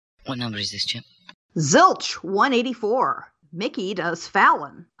What number is this, Chip? Zilch 184. Mickey does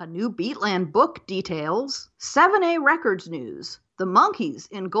Fallon. A new Beatland book details. 7A Records news. The Monkees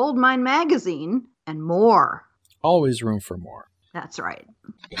in Goldmine magazine, and more. Always room for more. That's right.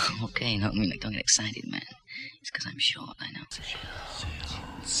 Okay, no, don't get excited, man. It's because I'm short, I know.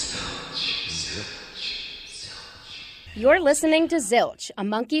 You're listening to Zilch, a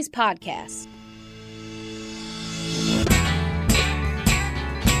Monkees podcast.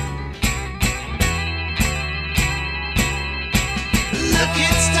 Look,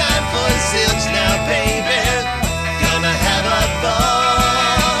 it's time for Zilch now, baby. Gonna have a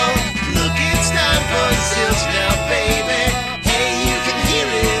ball. Look, it's time for Zilch now, baby. Hey, you can hear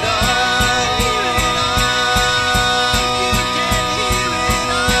it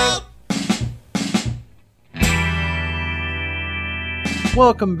all.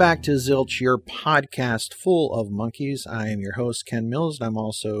 Welcome back to Zilch, your podcast full of monkeys. I am your host, Ken Mills, and I'm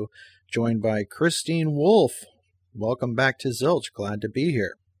also joined by Christine Wolf. Welcome back to Zilch. Glad to be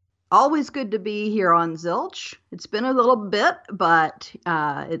here. Always good to be here on Zilch. It's been a little bit, but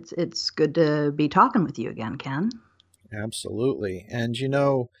it's good to be talking with you again, Ken. Absolutely. And, you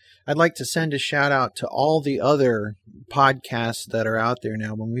know, I'd like to send a shout out to all the other podcasts that are out there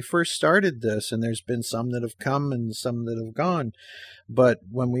now. When we first started this, and there's been some that have come and some that have gone, but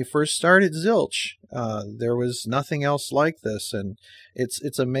when we first started Zilch, there was nothing else like this. And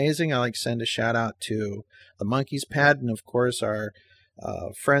it's amazing. I like to send a shout out to the Monkees Pad, and of course our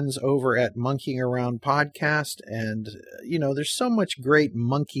friends over at Monkeying Around Podcast. And, you know, there's so much great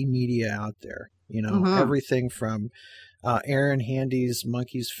monkey media out there. You know, everything from Aaron Handy's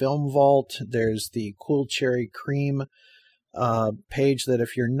Monkees Film Vault. There's the Cool Cherry Cream page that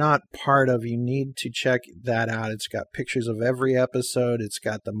if you're not part of, you need to check that out. It's got pictures of every episode. It's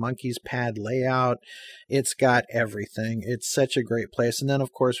got the Monkees Pad layout. It's got everything. It's such a great place. And then,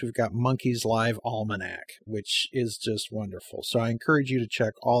 of course, we've got Monkees Live Almanac, which is just wonderful. So I encourage you to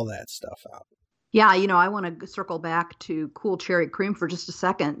check all that stuff out. Yeah, you know, I want to circle back to Cool Cherry Cream for just a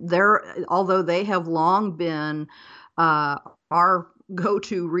second. Although they have long been our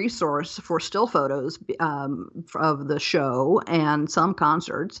go-to resource for still photos of the show and some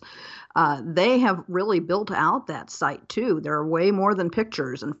concerts, they have really built out that site too. There are way more than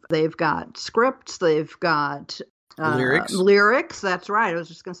pictures, and they've got scripts, they've got lyrics. That's right. I was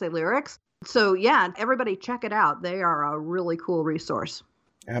just going to say lyrics. So yeah, everybody check it out. They are a really cool resource.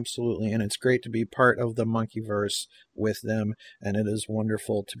 Absolutely, and it's great to be part of the Monkeyverse with them, and it is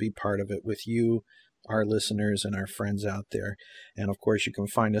wonderful to be part of it with you, our listeners, and our friends out there. And of course, you can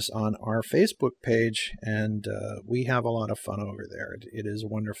find us on our Facebook page, and we have a lot of fun over there. It is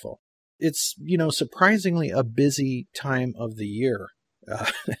wonderful. It's, you know, surprisingly a busy time of the year.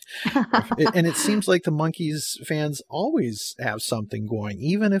 And it seems like the Monkees fans always have something going,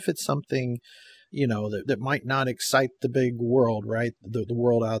 even if it's something, you know, that might not excite the big world, right? The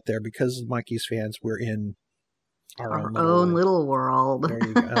world out there, because Monkees fans, we're in our own little world. There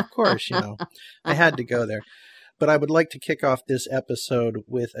you go. Of course, you know, I had to go there. But I would like to kick off this episode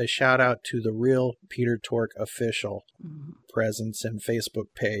with a shout out to the Real Peter Tork official presence and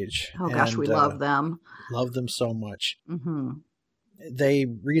Facebook page. Oh gosh, we love them. Love them so much. They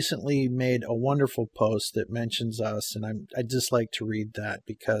recently made a wonderful post that mentions us, and I'd just like to read that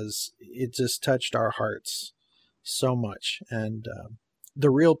because it just touched our hearts so much. And the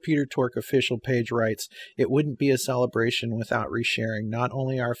Real Peter Tork official page writes, "It wouldn't be a celebration without resharing not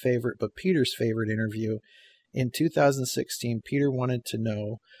only our favorite, but Peter's favorite interview. In 2016, Peter wanted to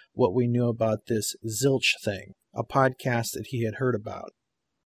know what we knew about this Zilch thing, a podcast that he had heard about,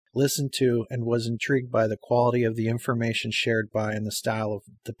 listened to, and was intrigued by the quality of the information shared by and the style of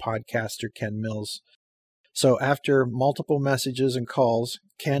the podcaster Ken Mills. So after multiple messages and calls,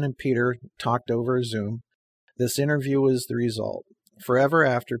 Ken and Peter talked over Zoom. This interview was the result. Forever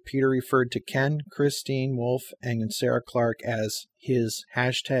after, Peter referred to Ken, Christine Wolf, and Sarah Clark as his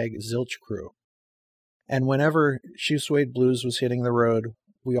 #Zilch crew. And whenever Shoe Suede Blues was hitting the road,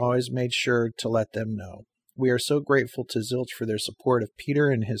 we always made sure to let them know. We are so grateful to Zilch for their support of Peter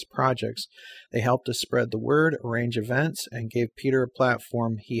and his projects. They helped us spread the word, arrange events, and gave Peter a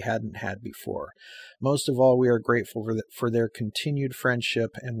platform he hadn't had before. Most of all, we are grateful for their continued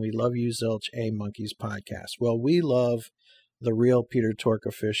friendship, and we love you, Zilch, a Monkees podcast." Well, we love the Real Peter Tork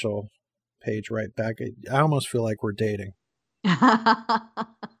official page right back. I almost feel like we're dating.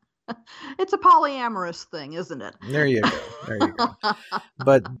 It's a polyamorous thing, isn't it? There you go. There you go.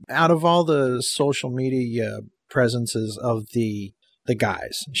 But out of all the social media presences of the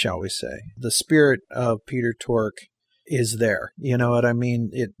guys, shall we say, the spirit of Peter Tork is there. You know what I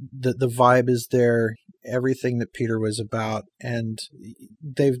mean? The vibe is there. everything that Peter was about, and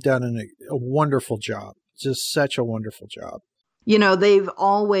they've done a wonderful job. Just such a wonderful job. You know, they've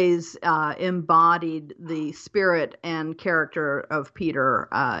always embodied the spirit and character of Peter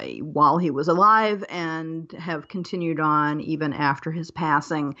while he was alive, and have continued on even after his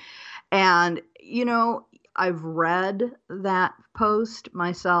passing. And, you know, I've read that post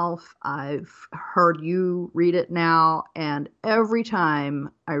myself. I've heard you read it now. And every time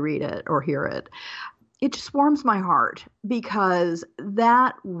I read it or hear it, it just warms my heart, because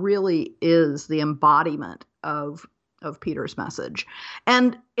that really is the embodiment of Peter's message.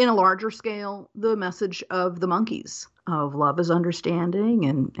 And in a larger scale, the message of the Monkees, of love is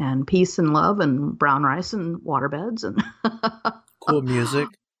understanding, and peace and love, and brown rice and waterbeds and cool music.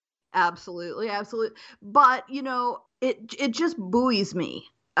 Absolutely. But, you know, it just buoys me.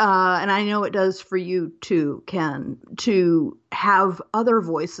 And I know it does for you too, Ken, to have other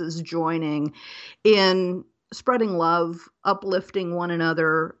voices joining in spreading love, uplifting one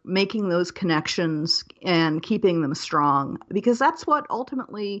another, making those connections and keeping them strong, because that's what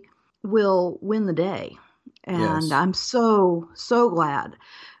ultimately will win the day. And Yes. I'm so glad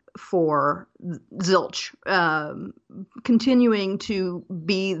for Zilch continuing to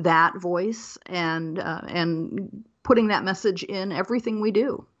be that voice and putting that message in everything we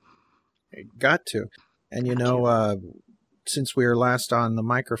do. Got to. And you know, since we were last on the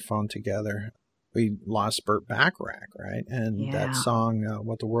microphone together, we lost Burt Bacharach, right? And that song,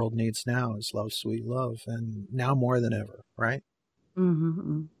 What the World Needs Now, is Love, Sweet Love, and now more than ever, right?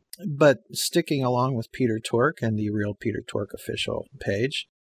 Mm-hmm. But sticking along with Peter Tork and the Real Peter Tork official page,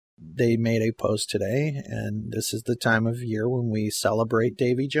 they made a post today, and this is the time of year when we celebrate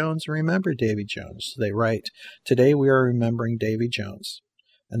Davy Jones and remember Davy Jones. They write, "Today we are remembering Davy Jones."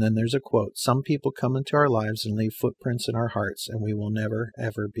 And then there's a quote, "Some people come into our lives and leave footprints in our hearts, and we will never,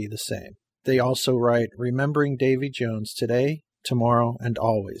 ever be the same." They also write, "Remembering Davy Jones today, tomorrow, and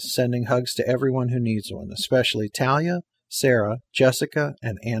always. Sending hugs to everyone who needs one, especially Talia, Sarah, Jessica,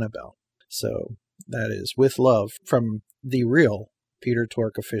 and Annabelle." So that is with love from the Real Peter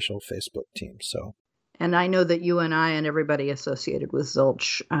Tork official Facebook team. So, and I know that you and I and everybody associated with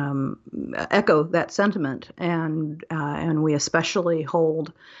Zilch echo that sentiment, and we especially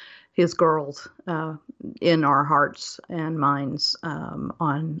hold his girls in our hearts and minds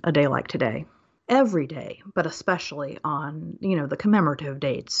on a day like today. Every day, but especially on, you know, the commemorative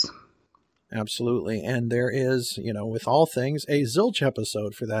dates. Absolutely. And there is, you know, with all things, a Zilch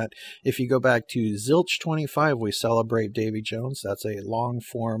episode for that. If you go back to Zilch 25, we celebrate Davy Jones. That's a long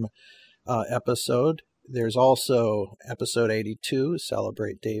form episode. There's also episode 82,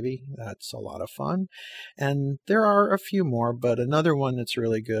 Celebrate Davy. That's a lot of fun. And there are a few more, but another one that's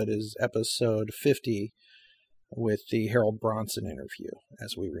really good is episode 50 with the Harold Bronson interview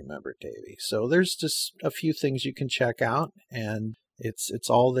as we remember Davy. So there's just a few things you can check out, and it's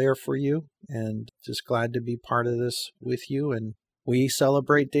all there for you, and just glad to be part of this with you. And we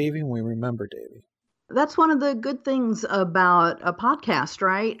celebrate Davy and we remember Davy. That's one of the good things about a podcast,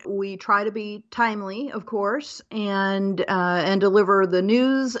 right? We try to be timely, of course, and deliver the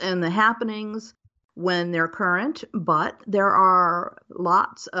news and the happenings when they're current. But there are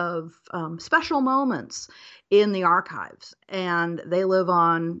lots of special moments in the archives, and they live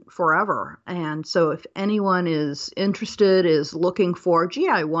on forever. And so if anyone is interested, is looking for, gee,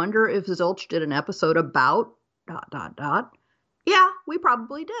 I wonder if Zilch did an episode about ... Yeah, we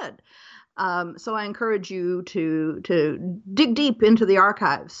probably did. So I encourage you to dig deep into the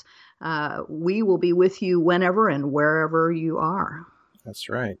archives. We will be with you whenever and wherever you are. That's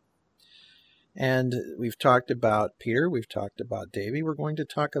right. And we've talked about Peter, we've talked about Davy. We're going to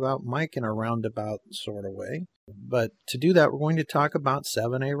talk about Mike in a roundabout sort of way. But to do that, we're going to talk about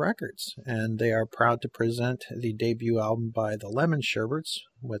 7A Records. And they are proud to present the debut album by the Lemon Sherbets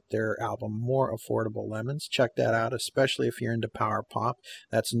with their album More Affordable Lemons. Check that out, especially if you're into power pop.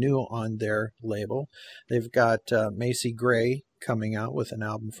 That's new on their label. They've got Macy Gray coming out with an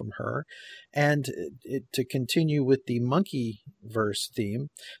album from her. And to continue with the Monkeyverse theme,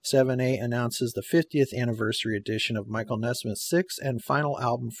 7A announces the 50th anniversary edition of Michael Nesmith's sixth and final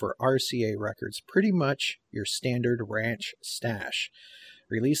album for RCA Records, pretty much your standard ranch stash.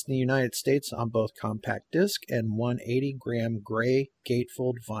 Released in the United States on both compact disc and 180-gram gray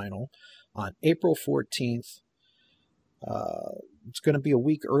gatefold vinyl on April 14th. It's going to be a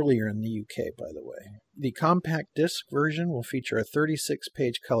week earlier in the UK, by the way. The compact disc version will feature a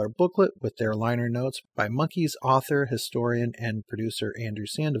 36-page color booklet with their liner notes by Monkees author, historian, and producer Andrew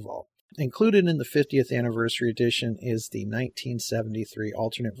Sandoval. Included in the 50th anniversary edition is the 1973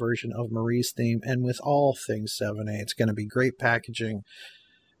 alternate version of Marie's theme, and with all things 7A, it's going to be great packaging,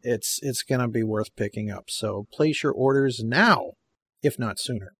 it's going to be worth picking up. So place your orders now, if not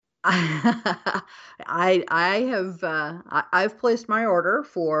sooner. I've placed my order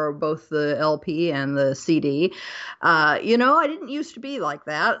for both the LP and the CD. I didn't used to be like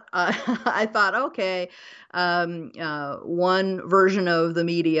that. I thought, okay, one version of the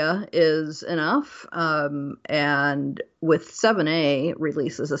media is enough. And with 7A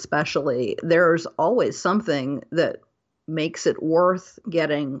releases especially, there's always something that makes it worth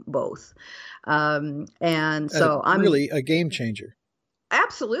getting both. And so I'm really a game changer.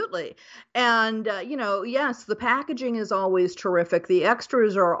 Absolutely. And, yes, the packaging is always terrific. The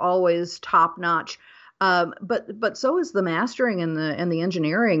extras are always top notch. But so is the mastering and the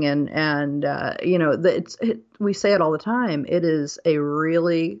engineering we say it all the time. It is a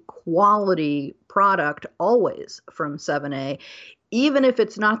really quality product always from 7A. Even if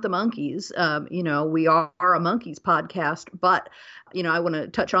it's not the Monkees, we are a Monkees podcast, but, I want to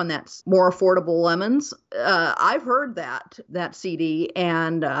touch on that More Affordable Lemons. I've heard that CD,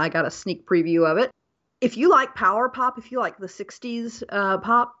 and I got a sneak preview of it. If you like power pop, if you like the 60s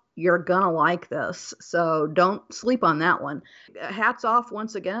pop, you're going to like this. So don't sleep on that one. Hats off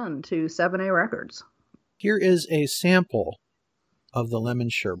once again to 7A Records. Here is a sample of the lemon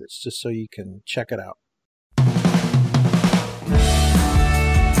sherbets, just so you can check it out.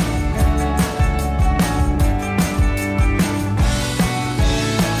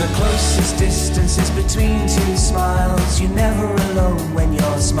 The closest distance is between two smiles. You're never alone when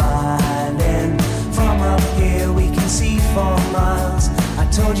you're smiling. From up here we can see 4 miles. I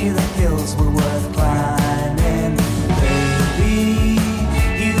told you the hills were worth climbing. Baby,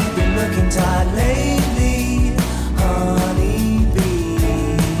 you've been looking tired lately, honeybee.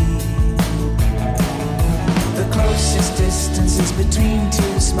 The closest distance is between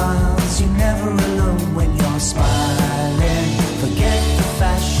two smiles. You're never alone when you're smiling. Forget the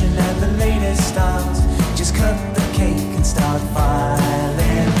fashion and the latest styles. Just cut the cake and start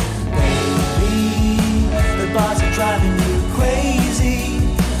filing. Baby, the bars are driving you crazy,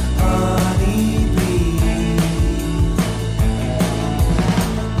 honeybee.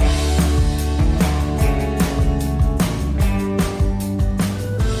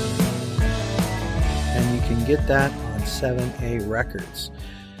 And you can get that on 7A Records.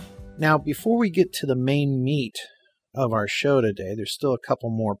 Now, before we get to the main meat of our show today, there's still a couple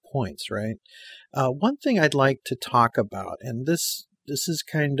more points, right? One thing I'd like to talk about, and this is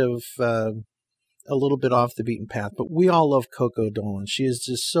kind of a little bit off the beaten path, but we all love Coco Dolan. She is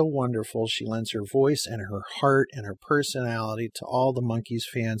just so wonderful. She lends her voice and her heart and her personality to all the Monkees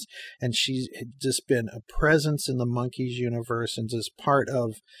fans, and she's just been a presence in the Monkees universe and just part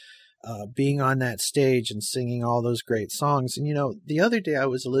of being on that stage and singing all those great songs. And, the other day I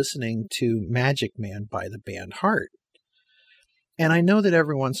was listening to Magic Man by the band Heart. And I know that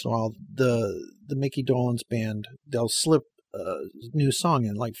every once in a while, the Mickey Dolenz band, they'll slip a new song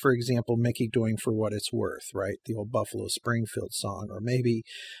in. Like, for example, Mickey doing For What It's Worth, right? The old Buffalo Springfield song. Or maybe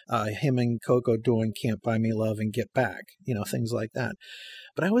him and Coco doing Can't Buy Me Love and Get Back. Things like that.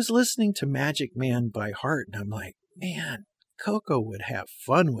 But I was listening to Magic Man by Heart, and I'm like, man, Coco would have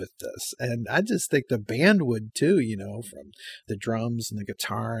fun with this. And I just think the band would too, from the drums and the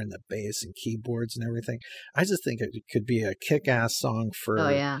guitar and the bass and keyboards and everything. I just think it could be a kick-ass song for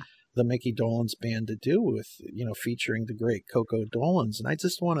the Mickey Dolenz band to do with, featuring the great Coco Dolenz. And I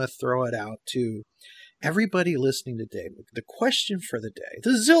just want to throw it out to everybody listening today. The question for the day,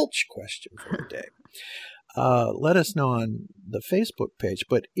 the zilch question for the day. Let us know on the Facebook page.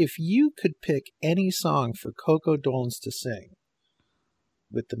 But if you could pick any song for Coco Dolenz to sing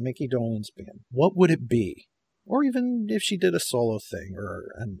with the Mickey Dolenz band, what would it be? Or even if she did a solo thing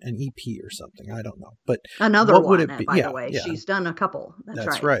or an EP or something, I don't know. But another what one, would it be? By the way, she's done a couple.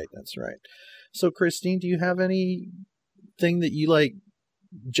 That's right. That's right. So, Christine, do you have anything that you like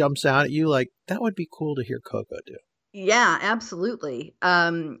jumps out at you? Like, that would be cool to hear Coco do. Yeah, absolutely.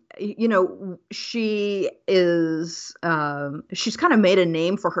 She is, she's kind of made a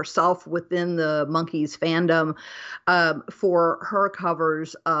name for herself within the Monkees fandom, for her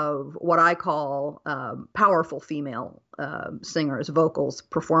covers of what I call, powerful female, singers, vocals,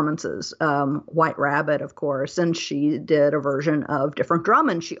 performances, White Rabbit, of course. And she did a version of Different Drum,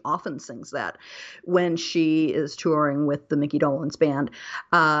 and she often sings that when she is touring with the Mickey Dolenz band.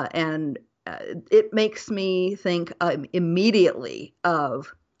 It makes me think immediately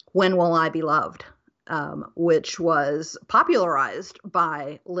of When Will I Be Loved, which was popularized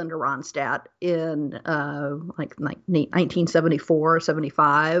by Linda Ronstadt in 1974 or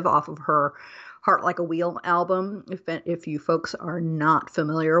 75 off of her Heart Like a Wheel album. If you folks are not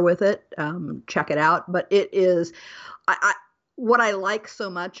familiar with it, check it out. But it is, what I like so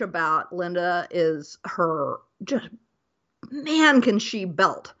much about Linda is her just, man, can she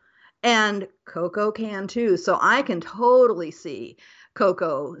belt. And Coco can too. So I can totally see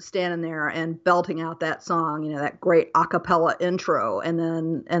Coco standing there and belting out that song, you know, that great a cappella intro, and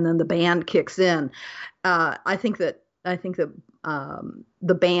then the band kicks in. I think that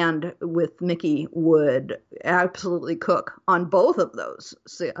the band with Mickey would absolutely cook on both of those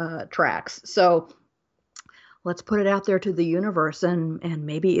tracks. So let's put it out there to the universe, and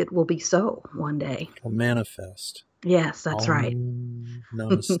maybe it will be so one day. Will manifest. Yes, that's right.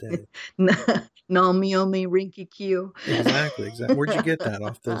 Namaste. Naomi Rinky Q. Exactly. Where'd you get that?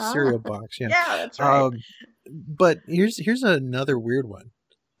 Off the cereal box? Yeah, that's right. But here's another weird one.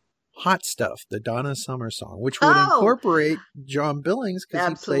 Hot Stuff, the Donna Summer song, which would incorporate John Billings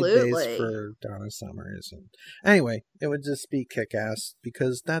because he played bass for Donna Summers. And anyway, it would just be kick-ass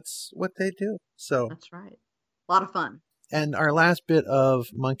because that's what they do. So that's right. A lot of fun. And our last bit of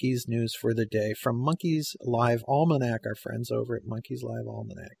Monkees news for the day from Monkees Live Almanac, our friends over at Monkees Live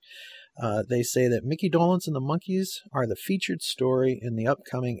Almanac. They say that Mickey Dolenz and the Monkees are the featured story in the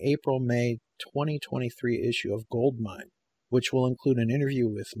upcoming April-May 2023 issue of Goldmine, which will include an interview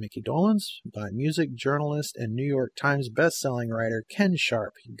with Mickey Dolenz by music journalist and New York Times bestselling writer Ken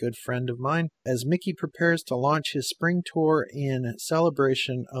Sharp, a good friend of mine, as Mickey prepares to launch his spring tour in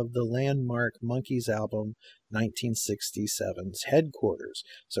celebration of the landmark Monkees album 1967's Headquarters.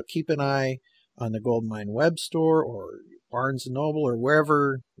 So keep an eye on the Goldmine web store or Barnes & Noble or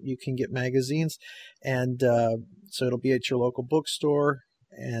wherever you can get magazines. And so it'll be at your local bookstore.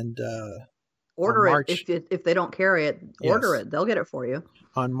 And order it if they don't carry it. Order it; they'll get it for you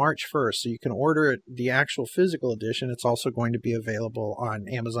on March 1st. So you can order it, the actual physical edition. It's also going to be available on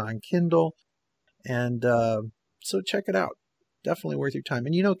Amazon Kindle, and so check it out. Definitely worth your time.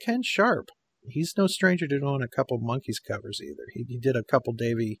 And you know, Ken Sharp, he's no stranger to doing a couple Monkees covers either. He did a couple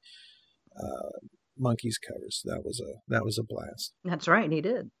Davy Monkees covers. That was a blast. That's right, he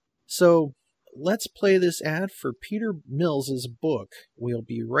did. So let's play this ad for Peter Mills's book. We'll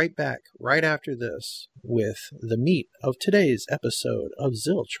be right back right after this with the meat of today's episode of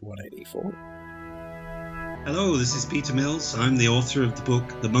Zilch 184. Hello, this is Peter Mills. I'm the author of the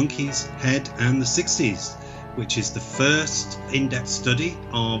book The Monkees, Head and the 60s, which is the first in-depth study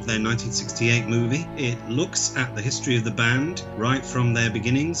of their 1968 movie. It looks at the history of the band right from their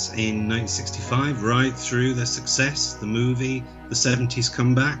beginnings in 1965 right through their success, the movie, the 70s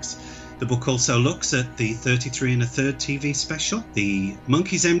comebacks. The book also looks at the 33 1/3 TV special, the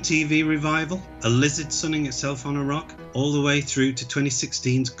Monkees MTV revival, A Lizard Sunning Itself on a Rock, all the way through to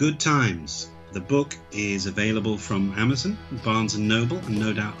 2016's Good Times. The book is available from Amazon, Barnes & Noble, and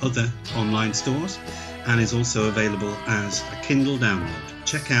no doubt other online stores, and is also available as a Kindle download.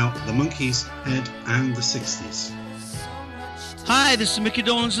 Check out The Monkees, Head and the 60s. Hi, this is Mickey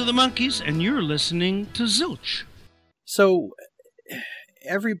Dolenz of the Monkees, and you're listening to Zilch. So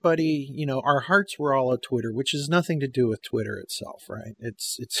everybody, you know, our hearts were all at Twitter, which has nothing to do with Twitter itself, right?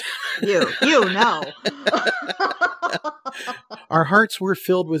 It's you know. Our hearts were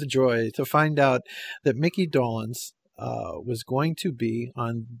filled with joy to find out that Mickey Dolenz was going to be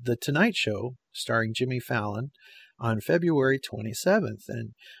on The Tonight Show starring Jimmy Fallon on February 27th.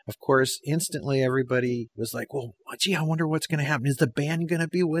 And of course, instantly everybody was like, well, gee, I wonder what's going to happen. Is the band going to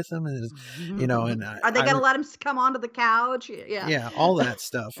be with him? And, you know, and are they going to let him come onto the couch? Yeah, all that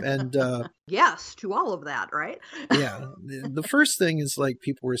stuff. And yes, to all of that, right? Yeah. The first thing is like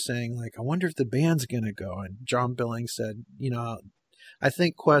people were saying, like, I wonder if the band's going to go. And John Billings said, you know, I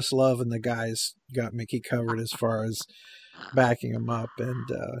think Questlove and the guys got Mickey covered as far as backing him up, and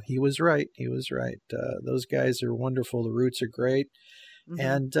he was right. Those guys are wonderful. The Roots are great.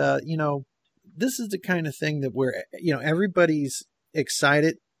 And you know, this is the kind of thing that where, you know, everybody's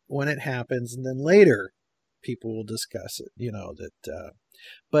excited when it happens, and then later people will discuss it, you know, that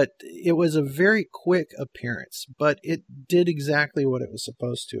but it was a very quick appearance, but it did exactly what it was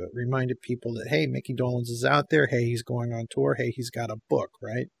supposed to. It reminded people that, hey, Mickey Dolenz is out there. Hey, he's going on tour. Hey, he's got a book,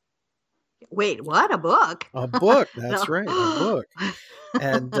 right? Wait, what? A book? A book. That's right. A book.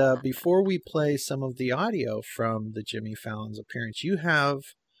 And before we play some of the audio from the Jimmy Fallon's appearance, you have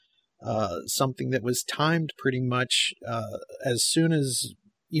something that was timed pretty much as soon as,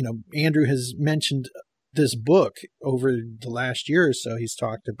 you know, Andrew has mentioned this book over the last year or so. He's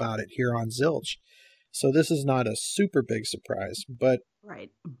talked about it here on Zilch. So this is not a super big surprise, but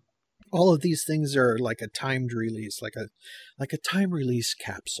right. All of these things are like a timed release, like a time release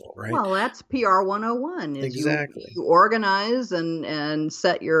capsule, right? Well, that's PR 101. Is Exactly. You organize and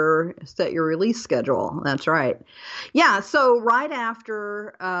set your release schedule. That's right. Yeah. So right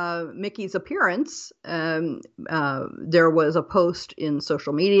after Mickey's appearance, there was a post in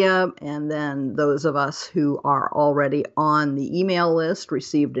social media, and then those of us who are already on the email list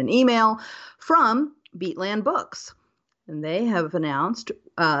received an email from Beatland Books. And they have announced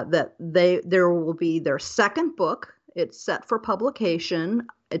that there will be their second book. It's set for publication.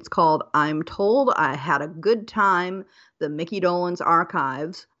 It's called I'm Told I Had a Good Time, The Mickey Dolenz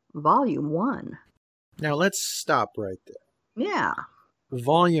Archives, Volume 1. Now let's stop right there. Yeah.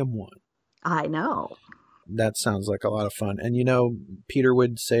 Volume 1. I know. That sounds like a lot of fun. And Peter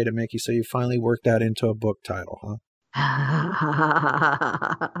would say to Mickey, so you finally worked that into a book title, huh?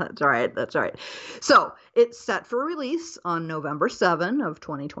 That's right. So it's set for release on November 7 of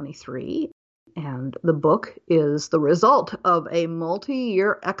 2023. And the book is the result of a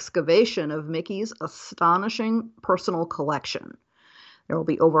multi-year excavation of Mickey's astonishing personal collection. There will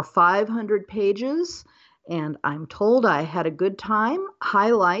be over 500 pages, and I'm Told I Had a Good Time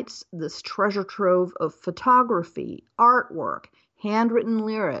highlights this treasure trove of photography, artwork, handwritten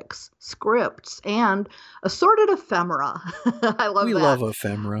lyrics, scripts, and assorted ephemera. I love that. We love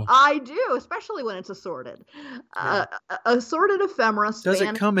ephemera. I do, especially when it's assorted. Yeah. Assorted ephemera. Does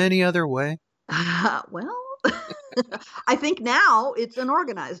it come any other way? Well, I think now it's an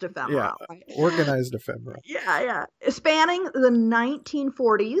organized ephemera. Yeah, right? organized ephemera. Yeah. Spanning the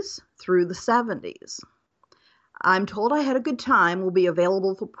 1940s through the 70s. I'm Told I Had a Good Time will be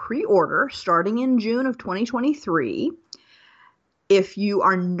available for pre-order starting in June of 2023. If you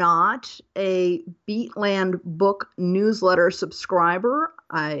are not a Beatland Book newsletter subscriber,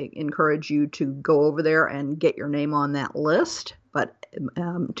 I encourage you to go over there and get your name on that list. But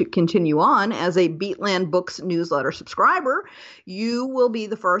to continue on, as a Beatland Books newsletter subscriber, you will be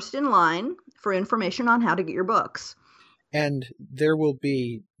the first in line for information on how to get your books. And there will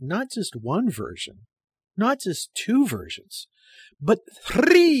be not just one version, not just two versions, but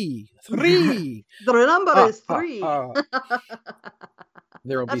three. The number is 3.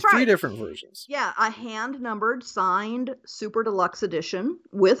 There will be That's three right. different versions. Yeah, a hand-numbered, signed Super Deluxe edition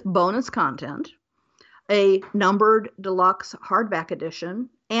with bonus content, a numbered deluxe hardback edition,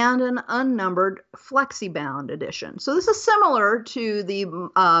 and an unnumbered flexi-bound edition. So this is similar to the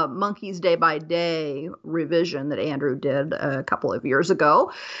Monkeys Day by Day revision that Andrew did a couple of years ago.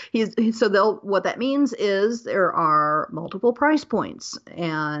 What that means is there are multiple price points,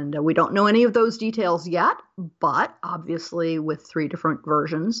 and we don't know any of those details yet, but obviously with 3 different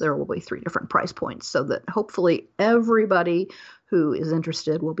versions, there will be 3 different price points, so that hopefully everybody who is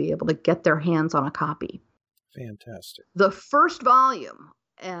interested will be able to get their hands on a copy. Fantastic. The first volume,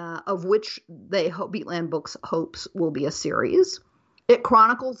 of which Beatland Books hopes will be a series. It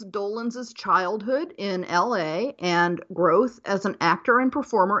chronicles Dolenz' childhood in L.A. and growth as an actor and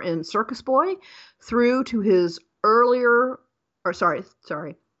performer in Circus Boy through to his early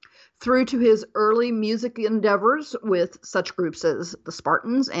music endeavors with such groups as the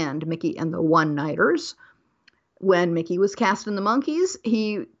Spartans and Mickey and the One-Nighters. When Mickey was cast in the Monkees,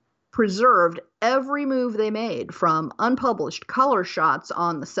 he preserved every move they made, from unpublished color shots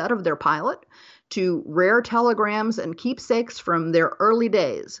on the set of their pilot to rare telegrams and keepsakes from their early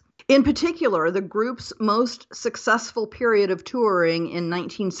days. In particular, the group's most successful period of touring in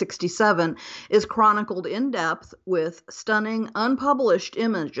 1967 is chronicled in depth with stunning unpublished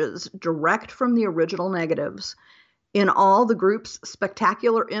images direct from the original negatives. In all, the group's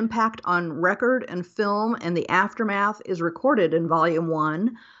spectacular impact on record and film and the aftermath is recorded in Volume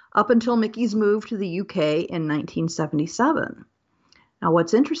 1, up until Mickey's move to the UK in 1977. Now,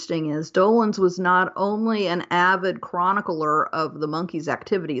 what's interesting is Dolenz was not only an avid chronicler of the Monkees'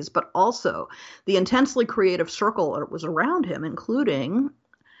 activities, but also the intensely creative circle that was around him, including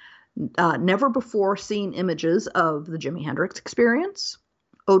never-before-seen images of the Jimi Hendrix Experience,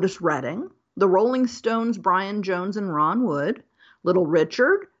 Otis Redding, the Rolling Stones' Brian Jones and Ron Wood, Little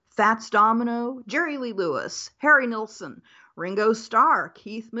Richard, Fats Domino, Jerry Lee Lewis, Harry Nilsson, Ringo Starr,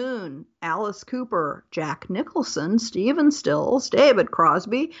 Keith Moon, Alice Cooper, Jack Nicholson, Stephen Stills, David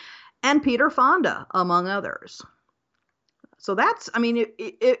Crosby, and Peter Fonda, among others. So that's,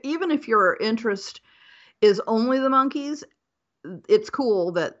 even if your interest is only the Monkees, it's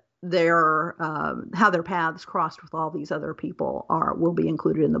cool that how their paths crossed with all these other people will be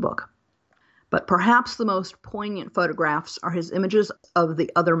included in the book. But perhaps the most poignant photographs are his images of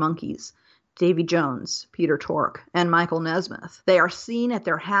the other Monkees, Davy Jones, Peter Tork, and Michael Nesmith. They are seen at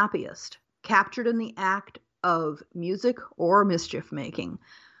their happiest, captured in the act of music or mischief making.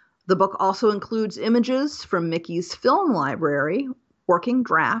 The book also includes images from Mickey's film library, working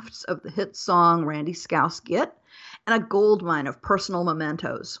drafts of the hit song Randy Scouse Git, and a goldmine of personal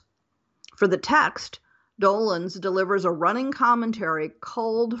mementos. For the text, Dolenz delivers a running commentary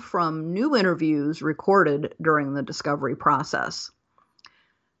culled from new interviews recorded during the discovery process.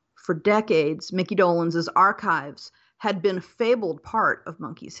 For decades, Mickey Dolenz's archives had been a fabled part of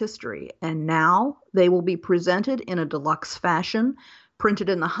Monkees history, and now they will be presented in a deluxe fashion, printed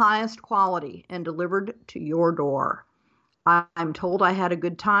in the highest quality, and delivered to your door. I'm told I had a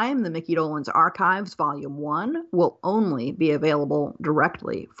good time. The Mickey Dolenz Archives, Volume 1, will only be available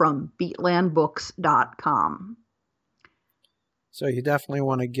directly from beatlandbooks.com. So you definitely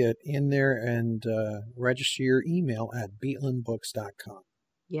want to get in there and register your email at beatlandbooks.com.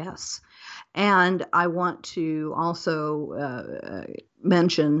 Yes. And I want to also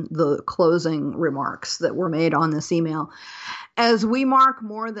mention the closing remarks that were made on this email. As we mark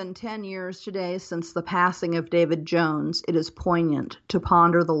more than 10 years today since the passing of David Jones, it is poignant to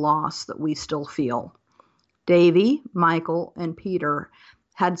ponder the loss that we still feel. Davy, Michael, and Peter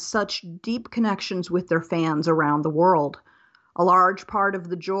had such deep connections with their fans around the world. A large part of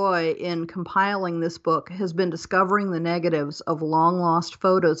the joy in compiling this book has been discovering the negatives of long-lost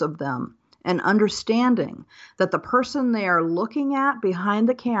photos of them and understanding that the person they are looking at behind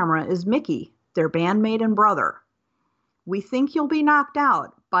the camera is Mickey, their bandmate and brother. We think you'll be knocked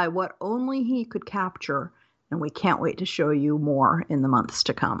out by what only he could capture, and we can't wait to show you more in the months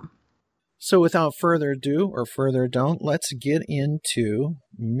to come. So without further ado or further ado, let's get into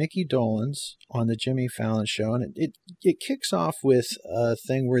Mickey Dolenz on the Jimmy Fallon Show. And it kicks off with a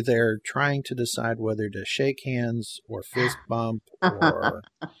thing where they're trying to decide whether to shake hands or fist bump or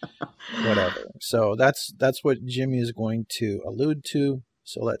whatever. So that's what Jimmy is going to allude to.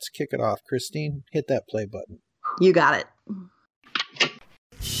 So let's kick it off. Christine, hit that play button. You got it.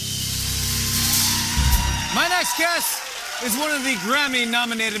 My next guest is one of the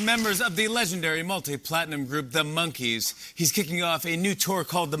Grammy-nominated members of the legendary multi-platinum group The Monkees. He's kicking off a new tour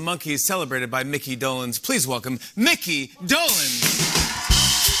called The Monkees, celebrated by Mickey Dolenz. Please welcome Mickey Dolenz.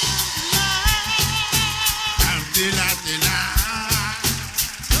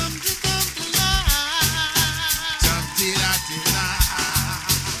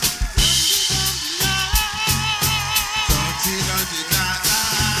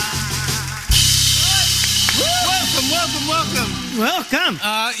 Welcome.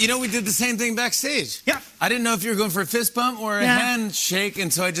 You know, we did the same thing backstage. Yeah. I didn't know if you were going for a fist bump or a handshake,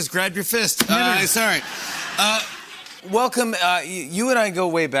 and so I just grabbed your fist. It's all right. Welcome. You and I go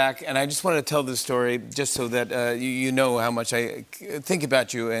way back, and I just want to tell this story just so that you know how much I think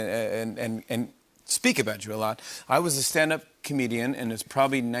about you and speak about you a lot. I was a stand-up comedian, and it's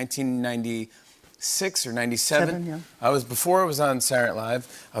probably 1996 or 97. Before I was on Saturday Night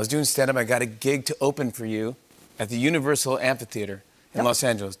Live. I was doing stand-up. I got a gig to open for you at the Universal Amphitheater in Los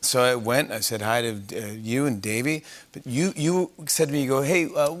Angeles. So I went, I said hi to you and Davey, but you said to me, you go, hey,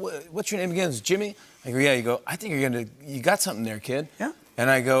 what's your name again? It's Jimmy? I go, yeah. You go, I think you got something there, kid. Yeah. And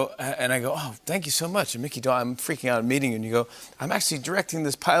I go, oh, thank you so much. And Mickey, I'm freaking out meeting you. And you go, I'm actually directing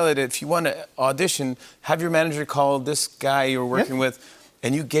this pilot. If you want to audition, have your manager call this guy you're working with.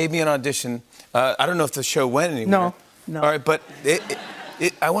 And you gave me an audition. I don't know if the show went anywhere. No. All right, but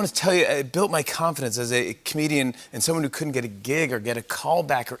I want to tell you, it built my confidence as a comedian and someone who couldn't get a gig or get a call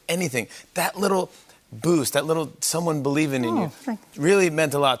back or anything. That little boost, that little someone believing in you really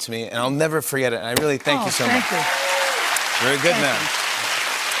meant a lot to me, and I'll never forget it. And I really thank you so much. Thank you. You're a good man.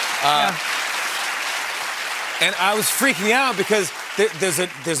 And I was freaking out because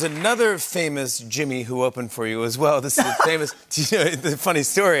there's another famous Jimmy who opened for you as well. This is a famous, the funny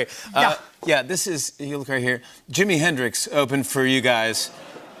story. This is, you look right here, Jimi Hendrix opened for you guys.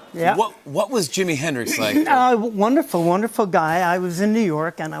 Yeah. What was Jimi Hendrix like? Wonderful, wonderful guy. I was in New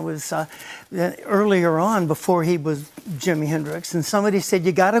York, and I was earlier on, before he was Jimi Hendrix, and somebody said,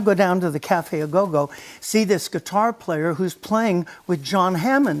 you got to go down to the Cafe A Go-Go, see this guitar player who's playing with John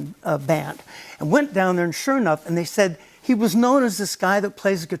Hammond band. And went down there, and sure enough, and they said he was known as this guy that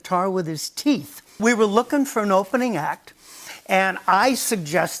plays guitar with his teeth. We were looking for an opening act, and I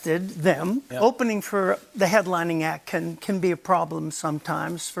suggested them. Opening for the headlining act can be a problem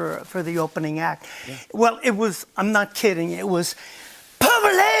sometimes for the opening act. Well, it was, I'm not kidding, it was,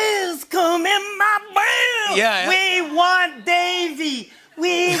 Publis, come in my band. We want Davy.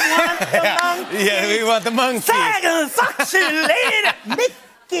 We want the Monkees. Yeah, we want the Monkees.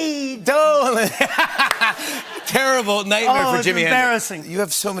 Mickey Dolenz. Terrible nightmare for Jimi Hendrix. Embarrassing. You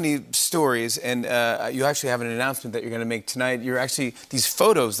have so many stories, and you actually have an announcement that you're going to make tonight. You're actually, these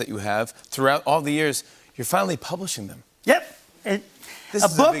photos that you have throughout all the years, you're finally publishing them. Yep. This a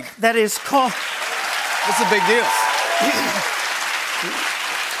is book that is called... That's a big deal.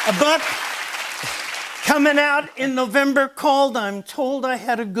 A book coming out in November called I'm Told I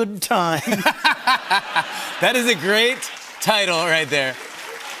Had a Good Time. That is a great title right there.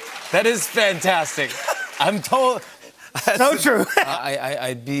 That is fantastic. I'm told... So true.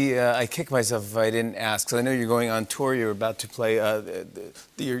 I kick myself if I didn't ask, because I know you're going on tour. You're about to play.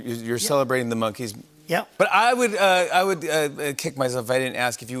 You're celebrating the Monkees. Yep. But I would kick myself if I didn't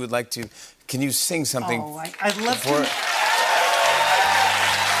ask if you would like to. Can you sing something? Oh, I'd love to.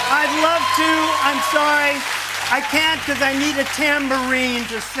 I'd love to. I'm sorry, I can't because I need a tambourine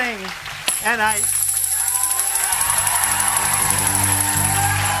to sing, and I.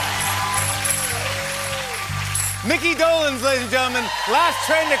 Mickey Dolenz, ladies and gentlemen, Last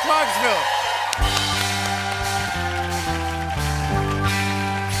Train to Clarksville.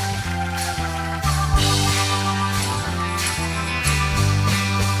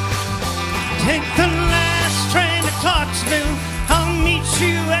 Take the last train to Clarksville. I'll meet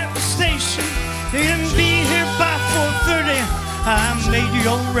you at the station. And be here by 4:30. I made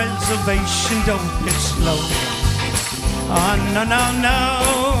your reservation. Don't be slow. Oh, no, no, no.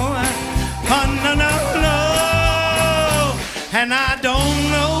 Oh, no, no, no. And I don't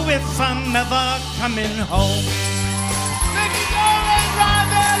know if I'm ever coming home. Mickey Dolenz right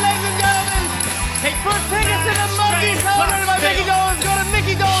there, ladies and gentlemen. Hey, for tickets to the Monkees celebrated by Mickey Dolenz, go to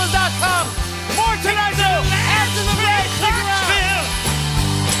MickeyDolenz.com. More tonight, though, after the break. Stick around.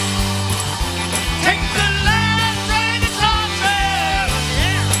 Take the last train to Clarksville.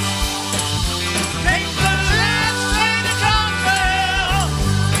 Yeah. Take the last train to Clarksville.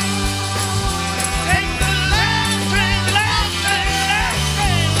 Take the last train, last train, last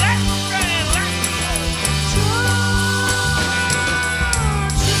train, last train,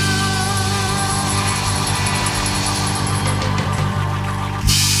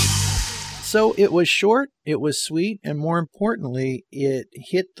 So it was short, it was sweet, and more importantly, it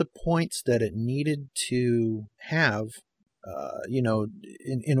hit the points that it needed to have, in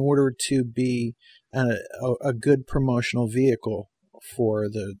order to be a good promotional vehicle for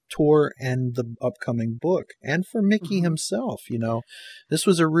the tour and the upcoming book, and for Mickey himself. This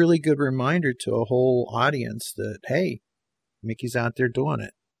was a really good reminder to a whole audience that, hey, Mickey's out there doing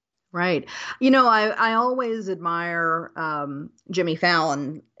it. Right. I always admire Jimmy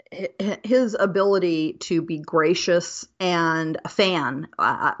Fallon, his ability to be gracious and a fan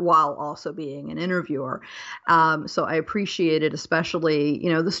while also being an interviewer. So I appreciated especially,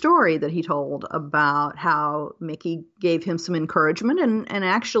 the story that he told about how Mickey gave him some encouragement and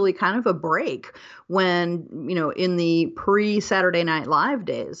actually kind of a break when, in the pre-Saturday Night Live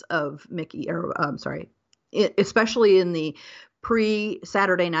days of Mickey, especially in the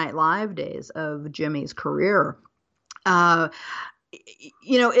pre-Saturday Night Live days of Jimmy's career.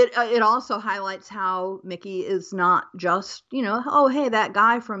 It also highlights how Mickey is not just, oh, hey, that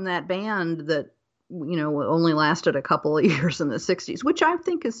guy from that band that, only lasted a couple of years in the 60s, which I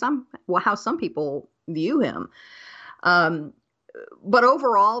think is how some people view him. But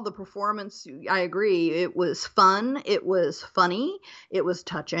overall, the performance, I agree, it was fun, it was funny, it was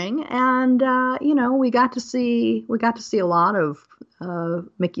touching, and we got to see a lot of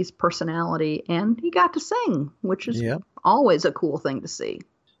Mickey's personality, and he got to sing, which is always a cool thing to see.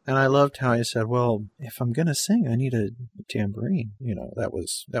 And I loved how he said, "Well, if I'm going to sing, I need a tambourine." That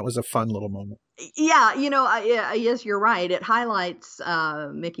was a fun little moment. Yeah, yes, you're right. It highlights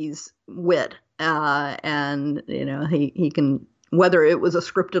Mickey's wit, and he can. Whether it was a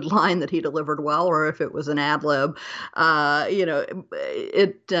scripted line that he delivered well, or if it was an ad lib,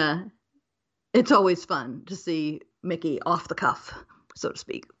 it's always fun to see Mickey off the cuff, so to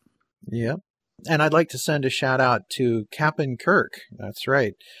speak. Yeah. And I'd like to send a shout out to Cap'n Kirk. That's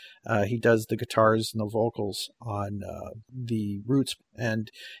right. He does the guitars and the vocals on the Roots,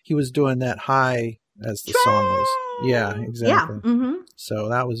 and he was doing that high as the song was. Yeah, exactly. Yeah. Mm-hmm. So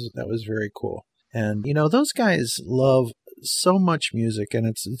that was very cool. And those guys love so much music, and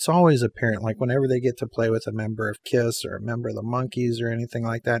it's always apparent, like whenever they get to play with a member of Kiss or a member of the Monkees or anything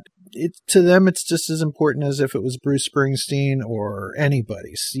like that, to them it's just as important as if it was Bruce Springsteen or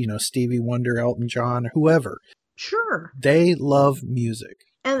anybody, Stevie Wonder, Elton John, whoever. Sure. They love music.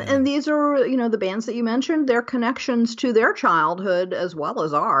 And these are, the bands that you mentioned, their connections to their childhood as well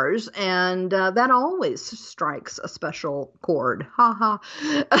as ours. And that always strikes a special chord. Ha ha.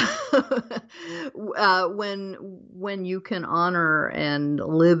 When you can honor and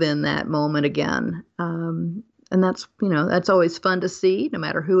live in that moment again. And that's, that's always fun to see, no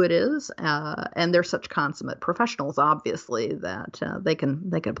matter who it is. And they're such consummate professionals, obviously, that they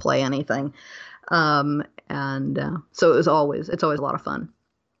can play anything. So it's always a lot of fun.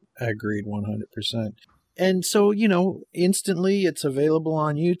 Agreed, 100%. And so, instantly it's available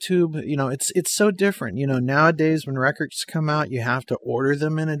on YouTube. It's so different. Nowadays when records come out, you have to order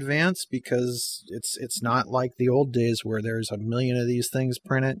them in advance because it's not like the old days where there's a million of these things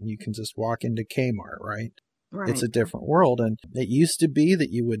printed and you can just walk into Kmart, right? Right. It's a different world. And it used to be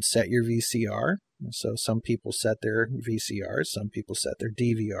that you would set your VCR. So some people set their VCRs, some people set their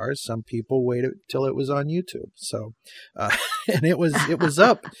DVRs, some people waited till it was on YouTube. So, and it was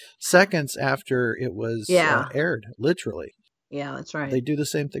up seconds after it was aired, literally. Yeah, that's right. They do the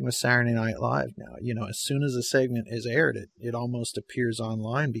same thing with Saturday Night Live now. As soon as a segment is aired, it almost appears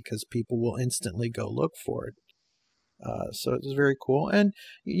online because people will instantly go look for it. So it was very cool. And,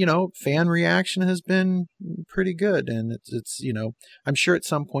 fan reaction has been pretty good. And it's I'm sure at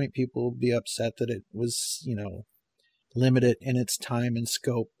some point people will be upset that it was, limited in its time and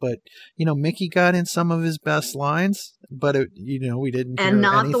scope. But, Mickey got in some of his best lines, but, we didn't hear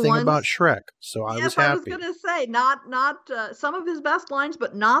anything about Shrek. So I was happy. I was going to say, not some of his best lines,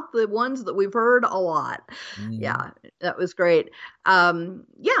 but not the ones that we've heard a lot. Yeah, that was great.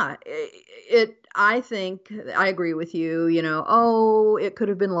 I think I agree with you, it could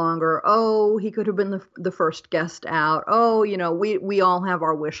have been longer. Oh, he could have been the first guest out. Oh, we all have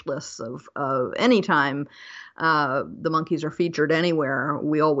our wish lists of any time the Monkees are featured anywhere.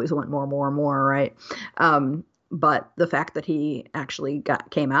 We always want more, right? But the fact that he actually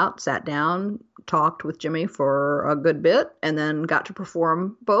came out, sat down, talked with Jimmy for a good bit, and then got to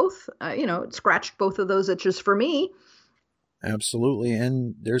perform both, it scratched both of those itches for me. Absolutely.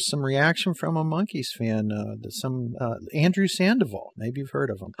 And there's some reaction from a Monkees fan, Andrew Sandoval. Maybe you've heard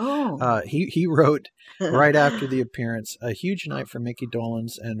of him. Oh. He wrote right after the appearance, a huge night for Mickey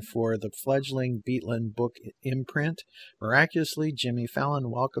Dolenz and for the fledgling Beatland book imprint. Miraculously, Jimmy Fallon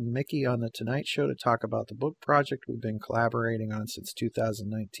welcomed Mickey on The Tonight Show to talk about the book project we've been collaborating on since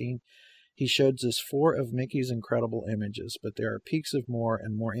 2019. He showed us 4 of Mickey's incredible images, but there are peaks of more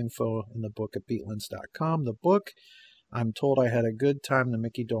and more info in the book at Beatlands.com. The book, I'm told I had a good time. The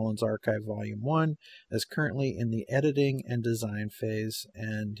Mickey Dolenz Archive Volume 1 is currently in the editing and design phase.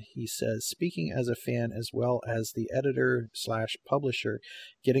 And he says, speaking as a fan as well as the editor/publisher,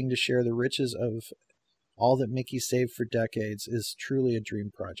 getting to share the riches of all that Mickey saved for decades is truly a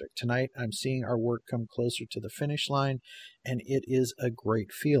dream project. Tonight, I'm seeing our work come closer to the finish line, and it is a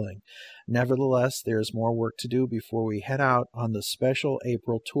great feeling. Nevertheless, there is more work to do before we head out on the special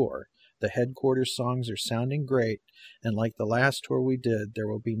April tour. The headquarters songs are sounding great, and like the last tour we did, there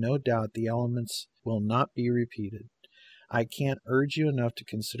will be no doubt the elements will not be repeated. I can't urge you enough to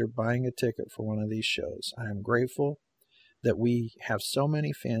consider buying a ticket for one of these shows. I am grateful that we have so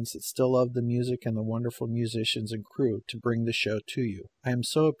many fans that still love the music and the wonderful musicians and crew to bring the show to you. I am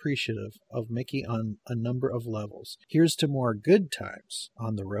so appreciative of Mickey on a number of levels. Here's to more good times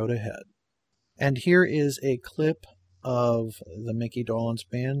on the road ahead. And here is a clip of the Mickey Dolenz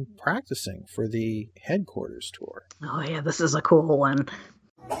band practicing for the headquarters tour. Oh yeah, this is a cool one.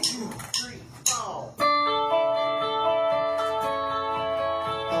 1, 2, 3, 4.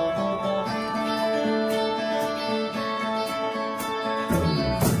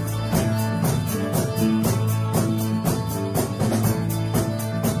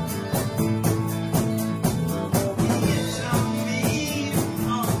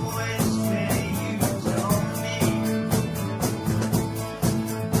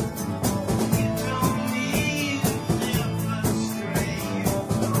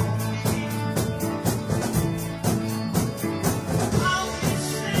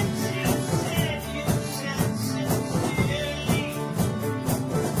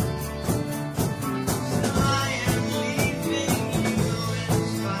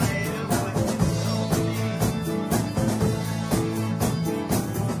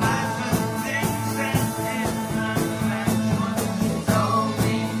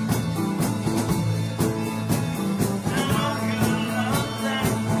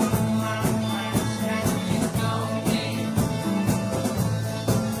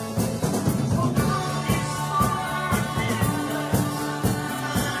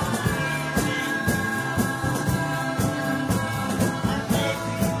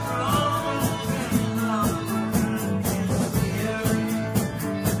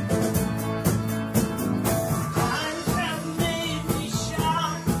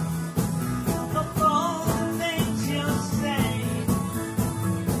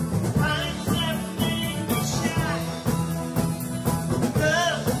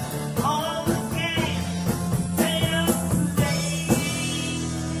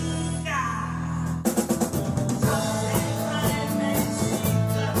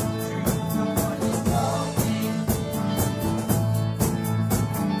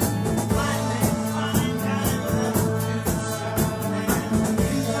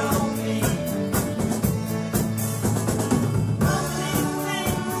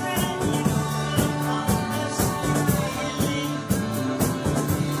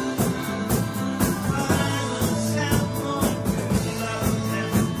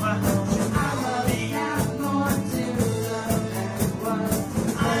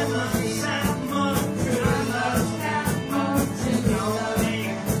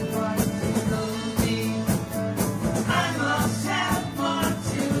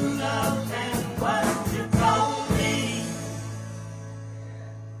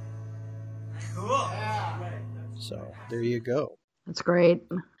 So there you go. That's great.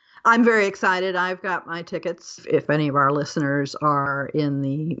 I'm very excited. I've got my tickets. If any of our listeners are in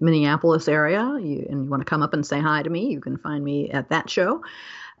the Minneapolis area and you want to come up and say hi to me, you can find me at that show.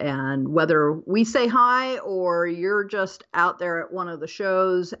 And whether we say hi or you're just out there at one of the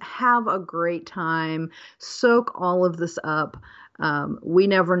shows, have a great time. Soak all of this up. We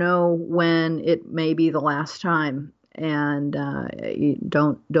never know when it may be the last time. And you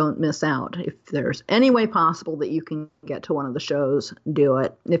don't miss out. If there's any way possible that you can get to one of the shows, do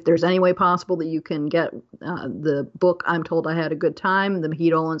it. If there's any way possible that you can get the book, I'm Told I Had a Good Time, the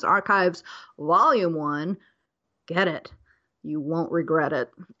Mahit Olens Archives, Volume 1, get it. You won't regret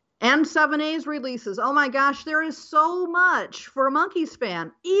it. And 7A's releases. Oh my gosh, there is so much for a Monkees fan,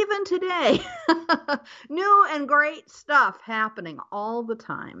 even today. New and great stuff happening all the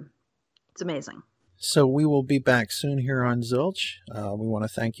time. It's amazing. So we will be back soon here on Zilch. We want to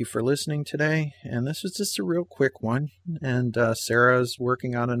thank you for listening today. And this was just a real quick one. And Sarah's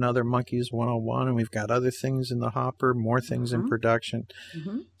working on another Monkees 101, and we've got other things in the hopper, more things in production.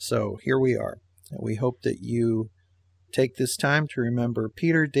 So here we are. We hope that you take this time to remember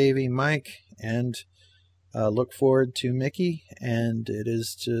Peter, Davey, Mike, and look forward to Mickey. And it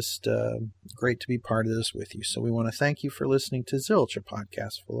is just great to be part of this with you. So we want to thank you for listening to Zilch, a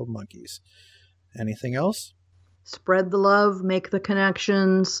podcast full of monkeys. Anything else? Spread the love, make the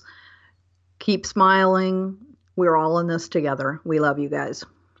connections, keep smiling. We're all in this together. We love you guys.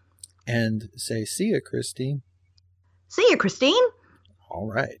 And say, see ya, Christine. See ya, Christine. All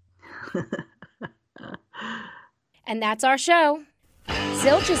right. And that's our show.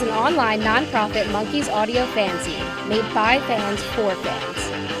 Zilch is an online nonprofit Monkees audio fanzine made by fans for fans.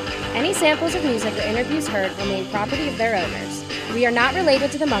 Any samples of music or interviews heard remain property of their owners. We are not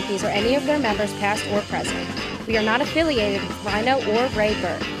related to the Monkees or any of their members past or present. We are not affiliated with Rhino or Ray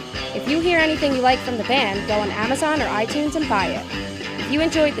Bird. If you hear anything you like from the band, go on Amazon or iTunes and buy it. If you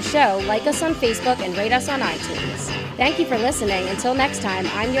enjoyed the show, like us on Facebook and rate us on iTunes. Thank you for listening. Until next time,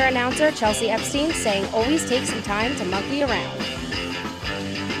 I'm your announcer, Chelsea Epstein, saying always take some time to monkey around.